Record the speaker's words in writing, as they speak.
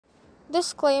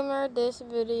Disclaimer, this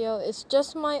video is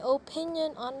just my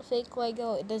opinion on fake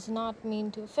Lego. It does not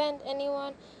mean to offend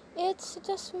anyone. It's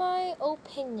just my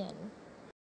opinion.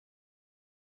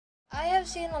 I have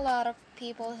seen a lot of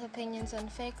people's opinions on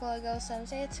fake Lego. Some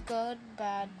say it's good,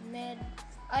 bad, mid.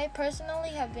 I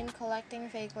personally have been collecting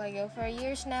fake Lego for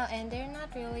years now, and they're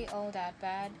not really all that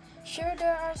bad. Sure,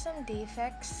 there are some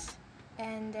defects,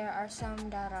 and there are some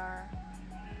that are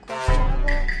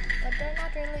questionable, but they're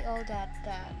not really all that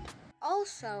bad.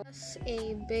 Also, there's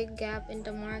a big gap in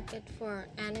the market for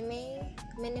anime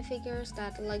minifigures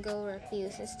that Lego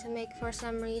refuses to make for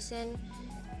some reason.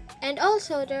 And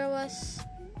also, there was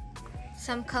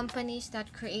some companies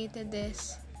that created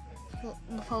this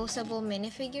posable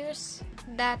minifigures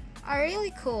that are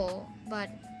really cool,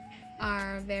 but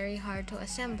are very hard to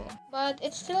assemble. But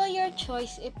it's still your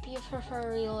choice if you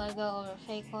prefer real Lego or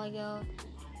fake Lego.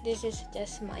 This is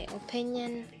just my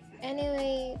opinion.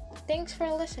 Anyway, thanks for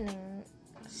listening.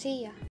 See ya.